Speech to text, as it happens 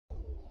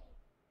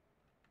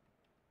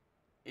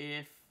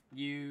if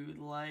you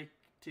like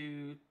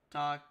to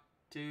talk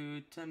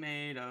to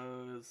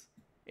tomatoes.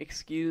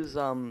 Excuse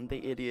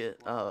the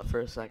idiot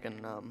for a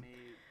second.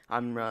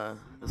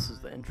 This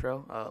is the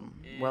intro.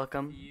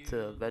 Welcome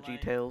to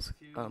Veggie Tales.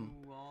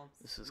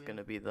 This is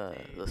gonna be the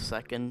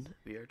second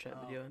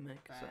VRChat video I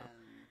make, so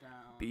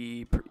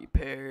be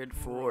prepared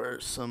for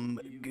some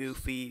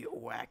goofy,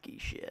 wacky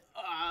shit.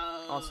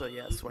 Also,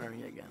 yeah,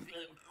 swearing again.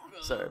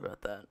 Sorry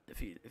about that.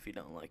 If you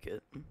don't like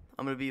it,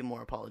 I'm gonna be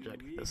more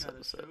apologetic this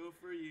episode.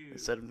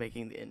 Instead of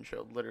making the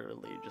intro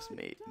literally just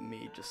me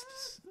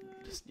just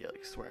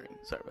like swearing.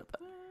 Sorry about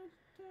that.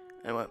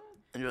 Anyway,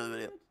 enjoy the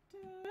video.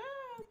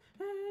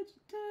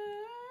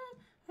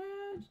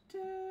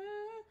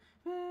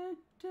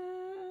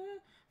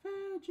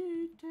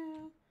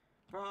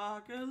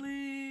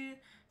 Broccoli,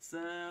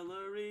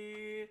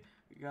 celery,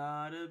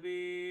 gotta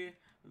be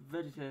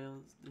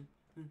VeggieTales.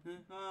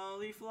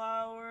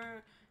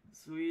 Cauliflower,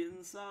 sweet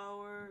and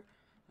sour,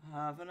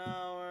 half an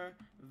hour.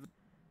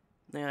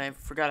 Man, I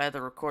forgot I had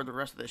to record the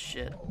rest of this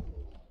shit.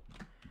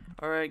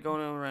 Alright, going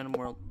to a random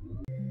world.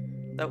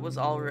 That was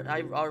already,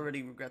 I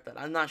already regret that.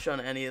 I'm not showing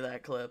any of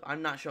that clip.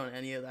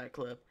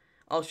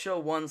 I'll show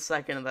 1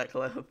 second of that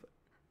clip.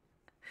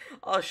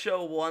 I'll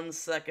show 1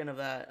 second of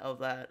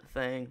that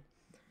thing.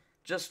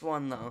 Just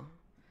one though.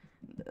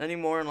 Any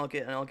more and I'll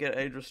get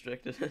age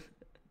restricted.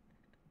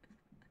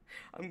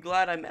 I'm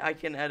glad I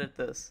can edit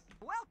this.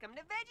 Welcome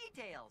to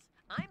VeggieTales.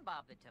 I'm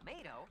Bob the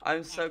Tomato.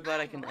 I'm so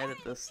glad I can edit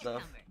this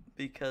stuff,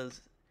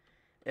 because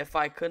if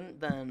I couldn't,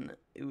 then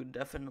it would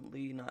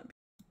definitely not be.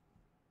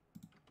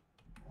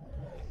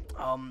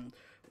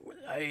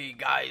 Hey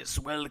guys,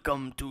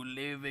 welcome to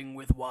Living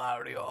with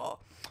Wario,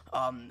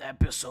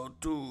 episode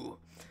 2.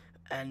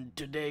 And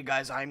today,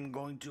 guys, I'm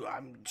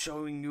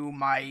showing you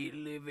my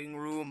living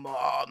room,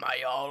 my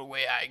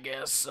hallway, I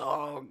guess.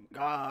 Oh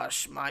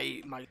gosh,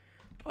 my.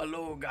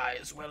 Hello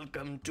guys,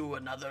 welcome to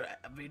another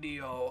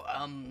video.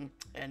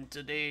 And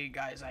today,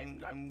 guys,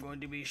 I'm going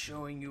to be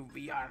showing you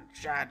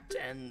VRChat,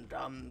 and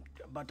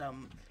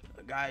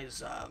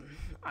guys,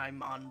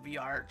 I'm on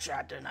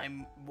VRChat and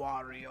I'm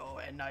Wario,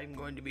 and I'm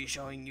going to be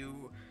showing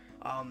you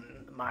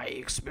my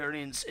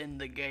experience in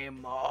the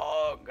game.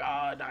 Oh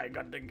god, I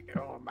got to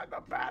go by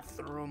the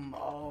bathroom.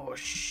 Oh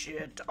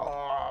shit.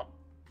 Oh.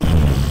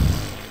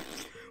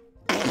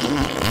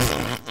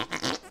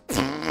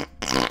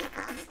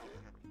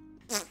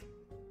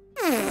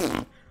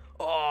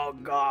 Oh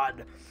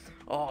god.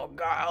 Oh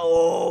god.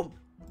 Oh.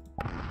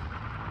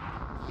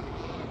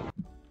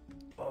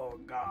 Oh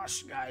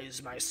gosh,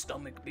 guys, my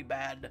stomach be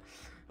bad.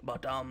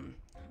 But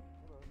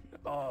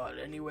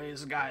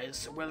anyways,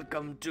 guys,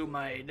 welcome to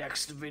my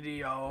next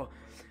video,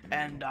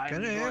 and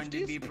I'm going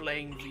to be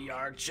playing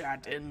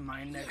VRChat in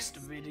my next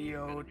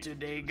video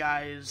today,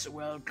 guys.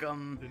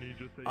 Welcome.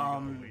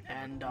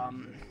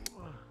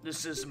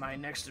 This is my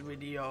next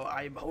video.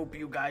 I hope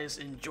you guys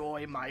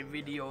enjoy my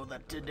video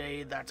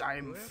that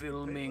I'm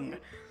filming.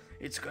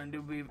 It's going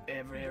to be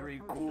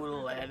very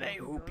cool, and I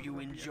hope you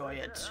enjoy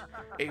it.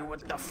 Hey,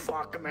 what the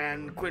fuck,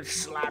 man? Quit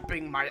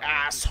slapping my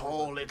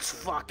asshole. It's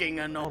fucking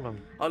annoying.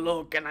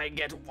 Hello, can I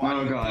get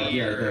one beer?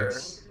 Yeah,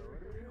 thanks.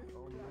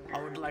 I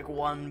would like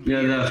one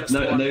beer. Yeah,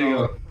 there you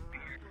go.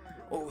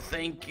 Oh,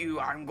 thank you.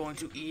 I'm going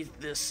to eat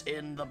this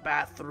in the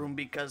bathroom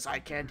because I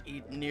can't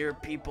eat near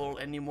people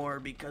anymore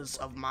because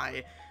of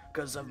my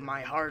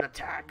heart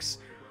attacks.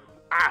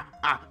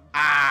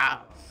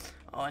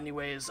 Oh,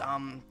 anyways,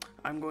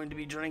 I'm going to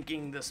be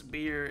drinking this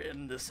beer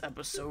in this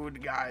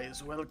episode,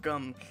 guys.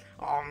 Welcome.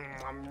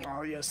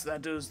 Oh yes,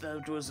 that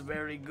was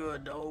very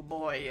good. Oh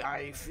boy,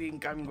 I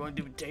think I'm going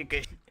to take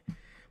a.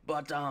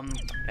 But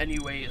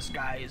anyways,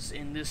 guys,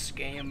 in this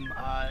game,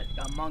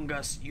 Among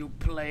Us, you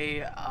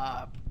play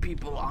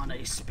people on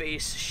a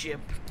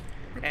spaceship,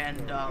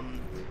 and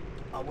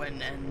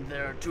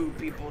there are two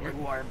people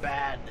who are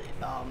bad,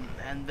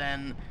 and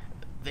then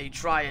they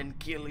try and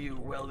kill you.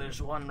 Well, there's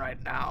one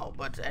right now.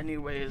 But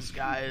anyways,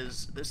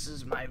 guys, this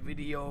is my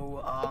video.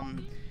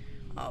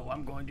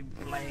 I'm going to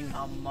be playing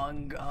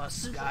Among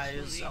Us,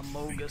 guys. And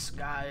we're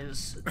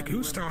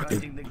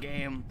starting the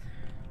game.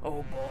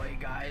 Oh boy,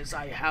 guys,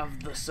 I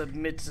have the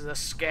submit to the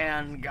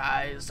scan,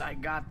 guys. I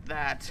got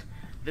that.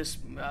 This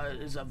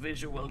is a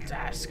visual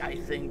task, I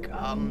think.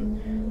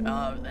 And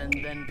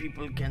then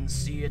people can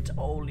see it.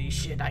 Holy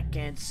shit, I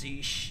can't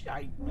see.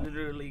 I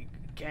literally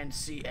can't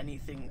see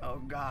anything. Oh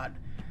god.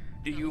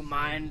 Do you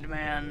mind,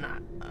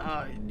 man?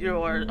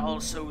 You are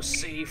also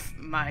safe,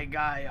 my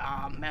guy.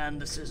 Man,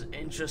 this is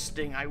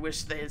interesting. I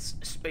wish this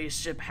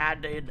spaceship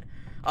had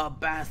a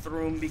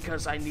bathroom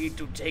because I need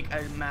to take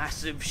a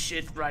massive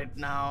shit right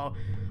now.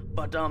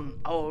 But,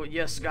 oh,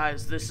 yes,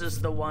 guys, this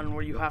is the one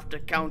where you have to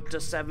count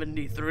to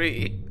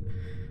 73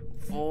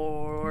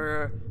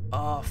 for,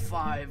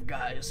 5,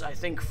 guys. I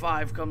think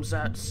 5 comes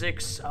at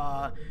 6.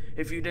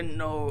 If you didn't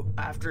know,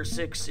 after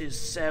 6 is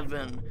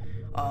 7.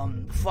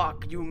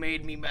 Fuck, you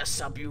made me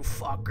mess up, you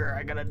fucker.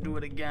 I gotta do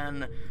it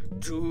again.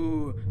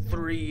 2,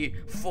 3,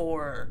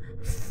 4,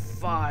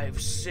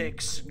 5,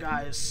 6,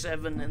 guys.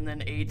 7, and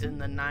then 8,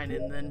 and then 9,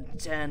 and then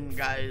 10,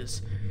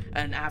 guys.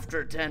 And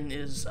after 10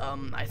 is,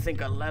 I think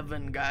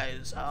 11,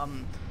 guys.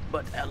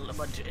 But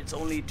it's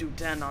only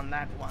 210 on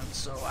that one,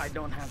 so I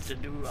don't have to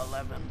do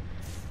 11.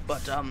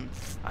 But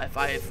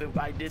if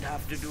I did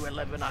have to do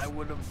 11, I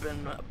would have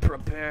been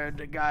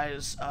prepared,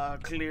 guys,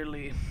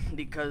 clearly,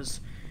 because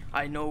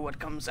I know what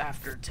comes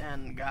after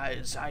 10,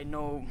 guys. I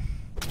know.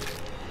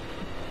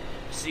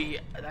 See,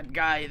 that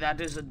guy, that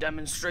is a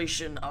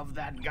demonstration of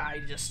that guy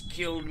just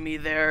killed me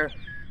there.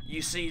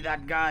 You see,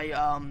 that guy,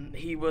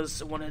 he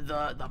was one of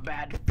the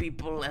bad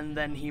people, and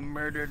then he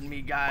murdered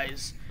me,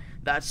 guys.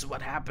 That's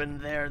what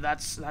happened there.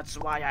 That's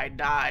why I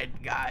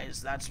died,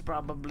 guys. That's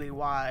probably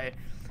why.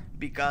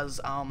 Because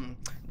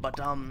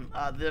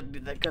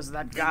because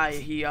that guy,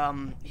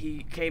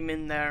 he came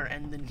in there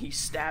and then he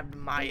stabbed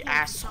my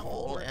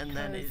asshole and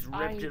then he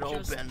ripped it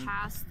open.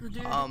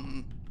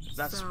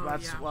 That's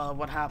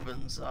what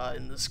happens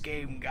in this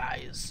game,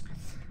 guys.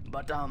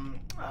 But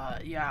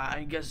yeah,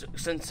 I guess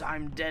since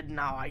I'm dead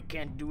now, I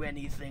can't do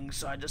anything,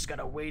 so I just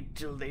gotta wait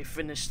till they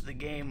finish the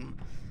game.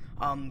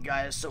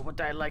 Guys, so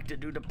what I like to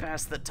do to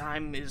pass the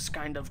time is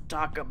kind of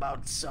talk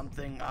about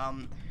something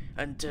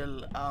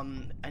until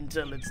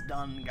it's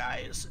done,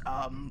 guys.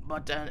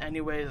 But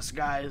anyways,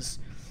 guys,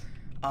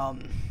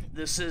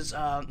 this is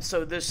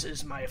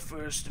my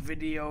first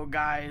video,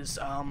 guys.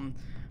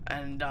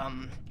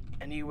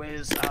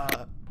 Anyways,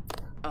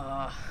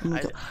 why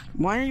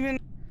are you in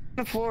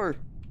the floor?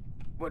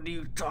 What are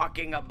you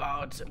talking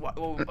about?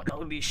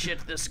 Holy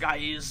shit, this guy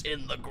is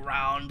in the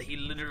ground. He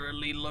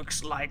literally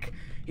looks like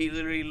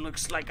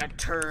a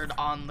turd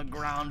on the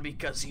ground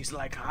because he's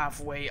like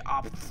halfway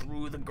up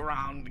through the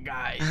ground,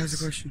 guys. I have a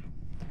question.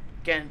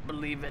 Can't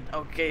believe it.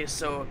 Okay,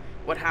 so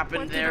what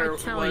happened there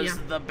was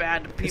the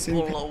bad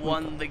people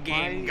won the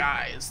game,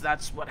 guys.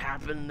 That's what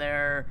happened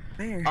there.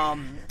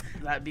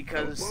 That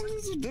because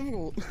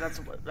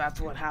that's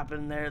what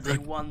happened there. They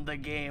won the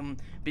game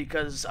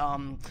because they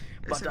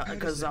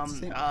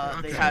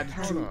had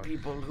 2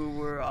 people who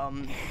were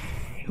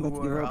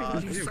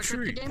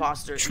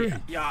imposters.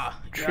 Yeah.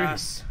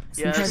 Yes.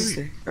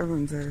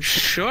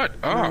 Shut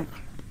up.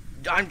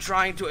 I'm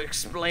trying to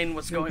explain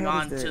what's going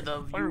on to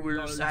the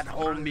viewers at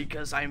home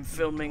because I'm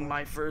filming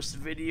my first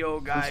video,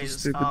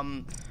 guys.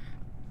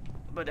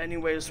 But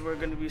anyways, we're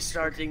gonna be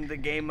starting the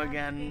game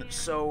again,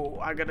 so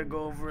I gotta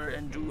go over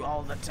and do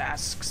all the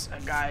tasks,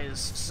 guys.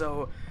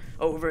 So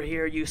over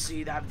here you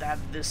see that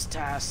this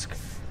task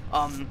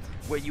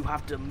where you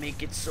have to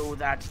make it so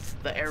that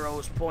the arrow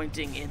is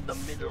pointing in the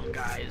middle,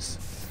 guys.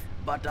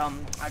 But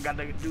I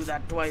gotta do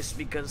that twice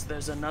because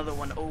there's another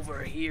one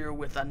over here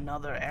with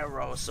another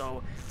arrow,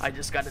 so I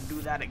just gotta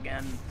do that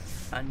again.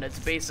 And it's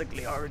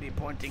basically already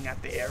pointing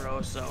at the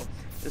arrow, so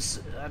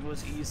that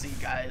was easy,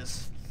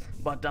 guys.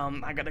 But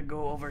I gotta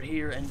go over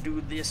here and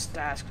do this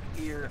task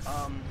here.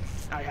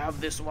 I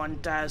have this one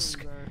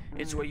task.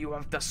 It's where you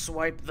have to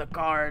swipe the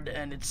card,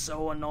 and it's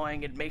so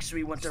annoying. It makes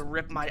me want to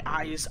rip my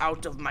eyes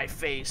out of my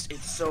face.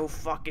 It's so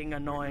fucking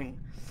annoying.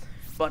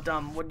 But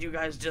what you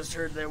guys just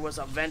heard, there was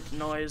a vent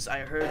noise. I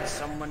heard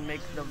someone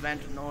make the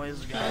vent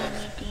noise,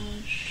 guys.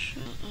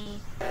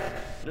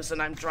 Listen,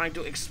 I'm trying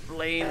to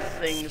explain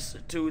things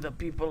to the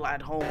people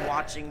at home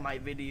watching my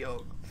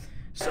video.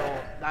 So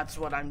that's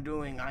what I'm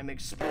doing. I'm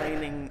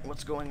explaining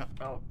what's going on.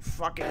 Oh,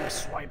 fucking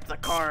swipe the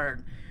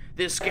card.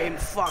 This game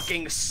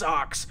fucking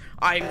sucks.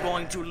 I'm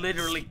going to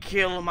literally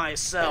kill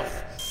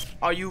myself.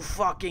 Are you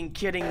fucking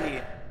kidding me?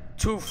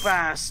 Too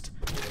fast.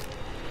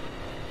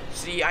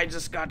 See, I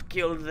just got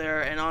killed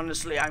there, and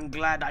honestly, I'm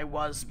glad I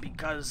was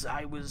because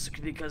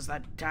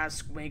that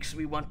task makes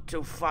me want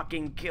to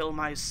fucking kill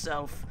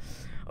myself.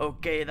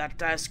 Okay, that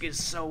task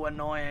is so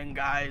annoying,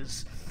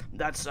 guys.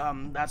 That's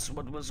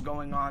what was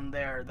going on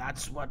there.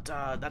 That's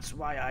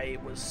why I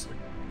was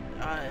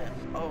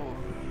oh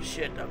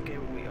shit,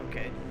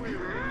 okay.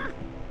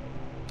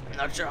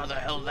 Not sure how the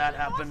hell that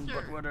happened,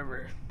 but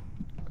whatever.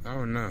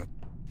 Oh no.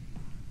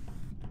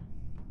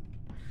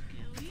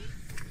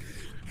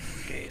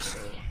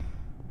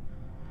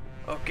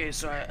 Okay,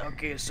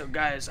 so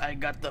guys, I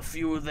got the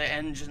fuel the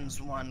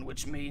engines one,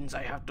 which means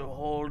I have to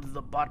hold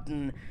the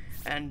button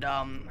and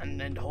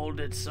then hold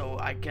it so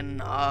I can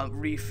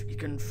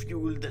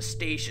fuel the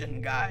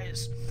station,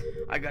 guys.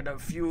 I gotta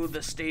fuel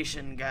the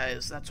station,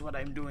 guys. That's what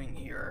I'm doing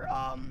here.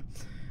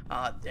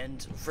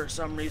 And for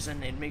some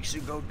reason it makes you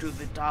go to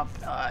the top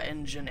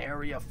engine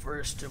area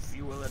first to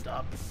fuel it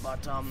up,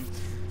 but I'm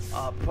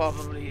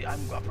probably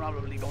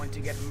going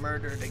to get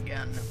murdered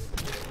again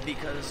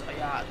because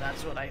yeah,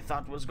 that's what I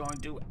thought was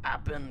going to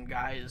happen,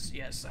 guys.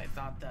 Yes, I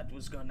thought that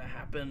was going to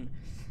happen.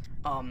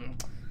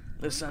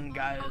 Listen,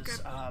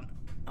 guys,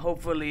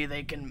 hopefully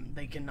they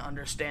can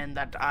understand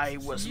that I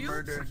was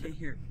murdered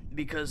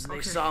because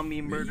they saw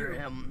me murder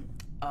him.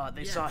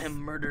 They saw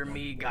him murder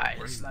me,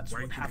 guys. That's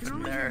what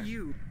happened there.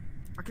 You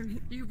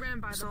ran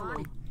by the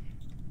body.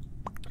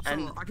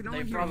 And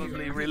they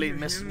probably really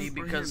miss me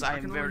because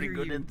I'm very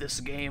good at this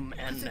game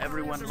and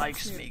everyone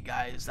likes me,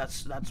 guys.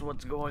 That's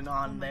what's going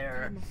on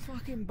there.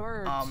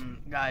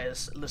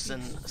 Guys,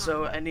 listen.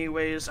 So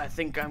anyways, I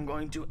think I'm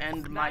going to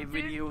end my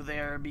video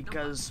there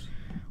because,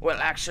 well,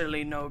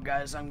 actually no,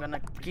 guys. I'm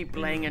gonna keep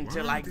playing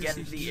until I get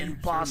the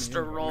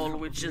imposter role,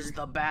 which is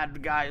the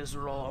bad guy's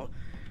role.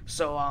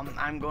 So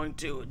I'm going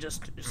to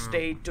just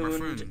stay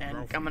tuned,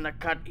 and I'm gonna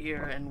cut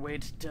here and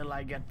wait till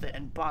I get the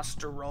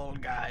imposter role,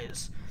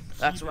 guys.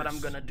 That's what I'm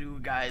gonna do,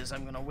 guys.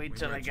 I'm gonna wait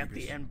till I get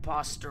the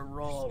imposter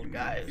role,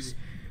 guys.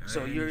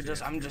 So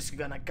I'm just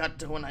gonna cut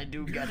to when I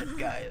do get it,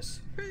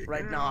 guys.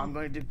 Right now I'm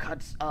going to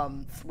cut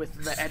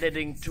with the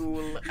editing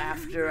tool.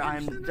 After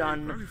I'm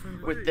done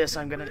with this,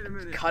 I'm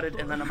gonna cut it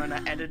and then I'm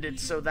gonna edit it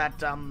so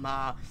that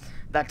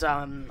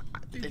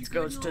it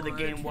goes to the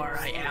game where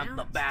I am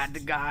the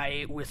bad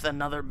guy with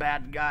another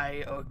bad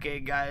guy. Okay,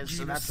 guys,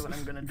 so that's what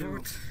I'm gonna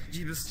do.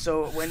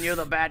 So when you're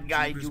the bad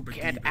guy, you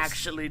can't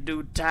actually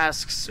do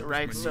tasks,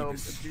 right? So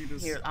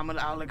here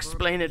I'll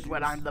explain it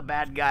when I'm the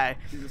bad guy.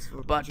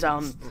 But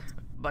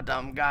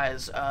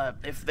guys,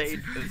 if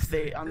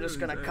they I'm just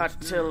gonna cut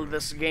till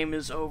this game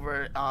is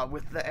over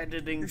with the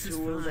editing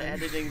tool. The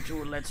editing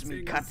tool lets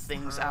me cut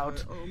things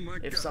out.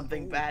 If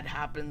something bad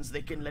happens,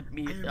 they can let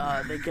me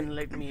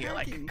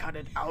like cut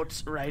it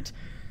out, right?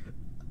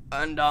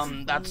 And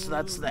that's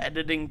the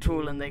editing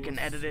tool, and they can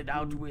edit it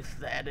out with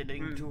the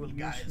editing tool,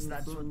 guys.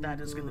 That's what that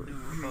is gonna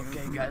do.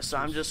 Okay, guys, so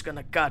I'm just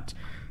gonna cut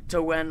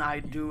to when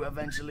I do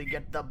eventually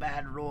get the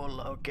bad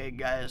role. Okay,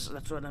 guys,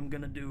 that's what I'm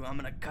gonna do. I'm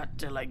gonna cut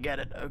till I get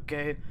it.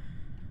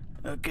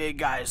 Okay,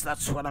 guys,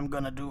 that's what I'm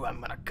gonna do.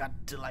 I'm gonna cut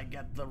till I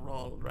get the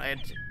role,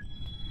 right?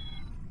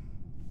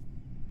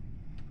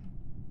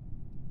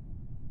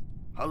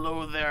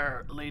 Hello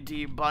there,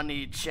 Lady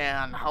Bunny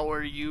Chan. How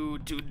are you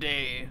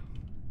today?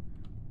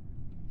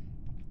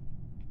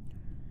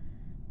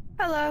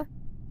 Hello.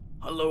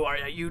 Hello,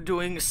 are you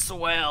doing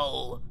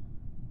swell?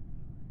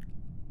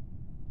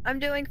 I'm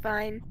doing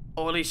fine.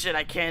 Holy shit,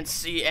 I can't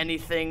see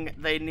anything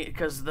they need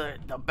because the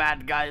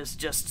bad guys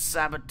just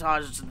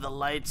sabotaged the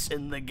lights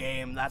in the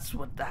game. That's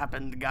what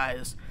happened,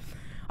 guys.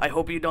 I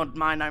hope you don't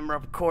mind, I'm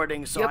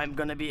recording, so I'm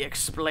gonna be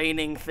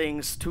explaining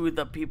things to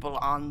the people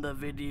on the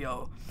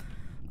video.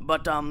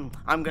 But I'm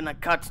gonna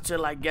cut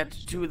till I get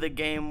to the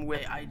game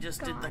where I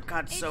just did the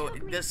cut. So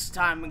this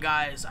time,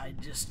 guys, I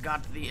just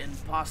got the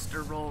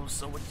imposter role.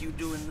 So what you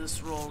do in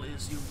this role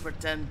is you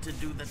pretend to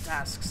do the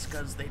tasks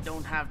because they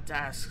don't have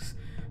tasks.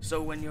 So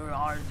when you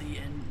are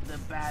the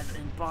bad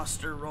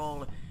imposter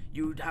role,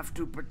 you'd have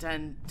to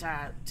pretend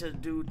to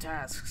do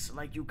tasks.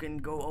 Like you can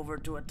go over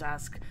to a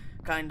task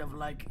kind of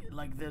like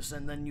this,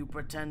 and then you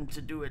pretend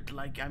to do it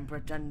like I'm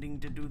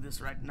pretending to do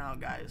this right now,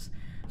 guys.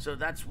 So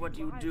that's what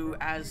you do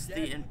as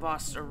the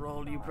imposter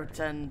role. You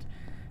pretend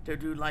to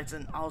do lights,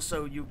 and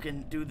also you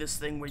can do this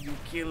thing where you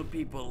kill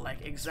people.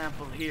 Like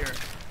example here,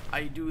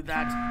 I do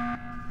that.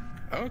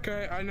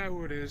 Okay, I know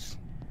who it is.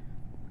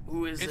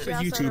 Who is It's it? a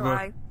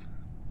YouTuber.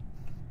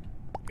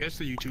 It's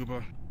the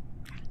YouTuber.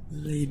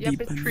 Lady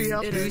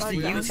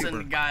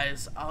Listen,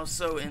 guys.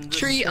 Also in this,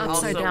 Tree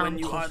upside down. when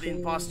you are the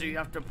imposter, you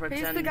have to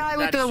pretend He's the guy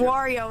with that the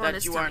Wario on that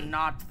his you are tummy.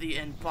 not the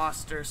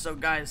imposter. So,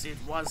 guys, it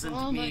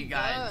wasn't me,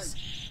 guys.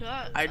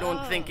 I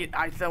don't think it.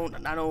 I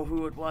know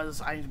who it was.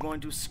 I'm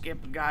going to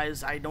skip,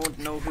 guys. I don't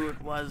know who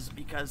it was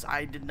because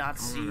I did not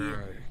see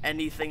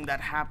anything that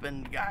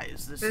happened,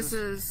 guys. This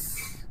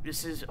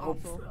is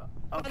awful.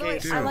 Okay.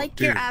 Dude, I like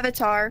your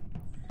avatar.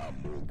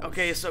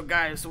 Okay, so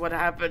guys, what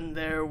happened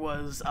there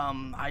was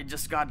I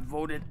just got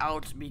voted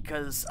out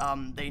because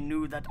they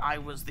knew that I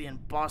was the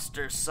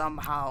imposter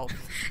somehow.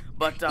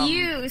 But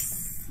You're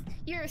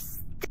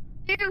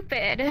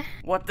stupid.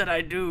 what did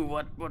I do?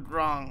 What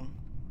wrong?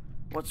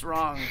 What's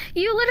wrong?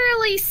 You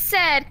literally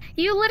said,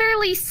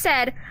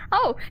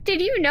 "Oh, did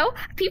you know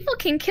people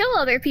can kill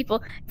other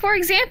people?" For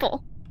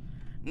example.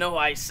 No,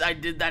 I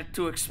did that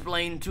to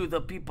explain to the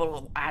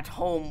people at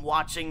home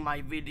watching my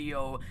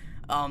video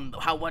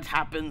what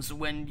happens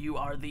when you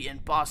are the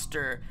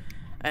imposter,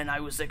 and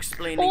I was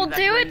explaining Well, that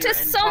do when it to you're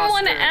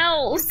someone imposter,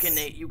 else.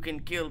 You can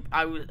kill.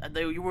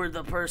 You were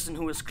the person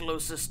who was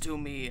closest to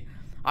me.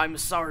 I'm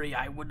sorry,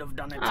 I would have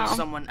done it to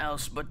someone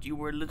else, but you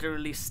were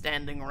literally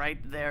standing right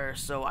there,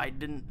 so I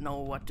didn't know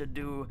what to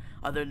do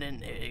other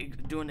than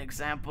do an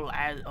example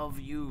of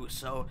you.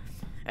 So,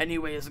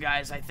 anyways,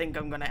 guys, I think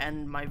I'm gonna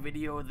end my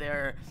video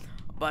there.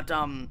 But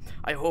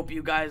I hope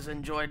you guys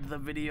enjoyed the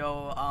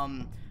video.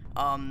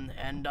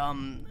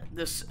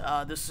 This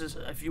is,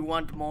 if you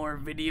want more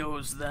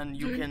videos, then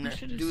you can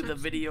do the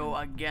video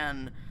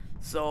again.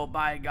 So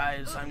bye,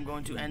 guys. I'm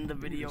going to end the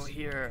video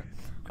here.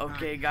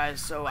 Okay,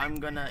 guys, so I'm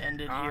gonna end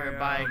it here.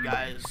 Bye,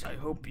 guys. I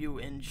hope you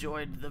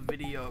enjoyed the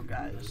video,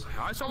 guys.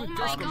 I saw the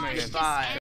Disco Man. Bye.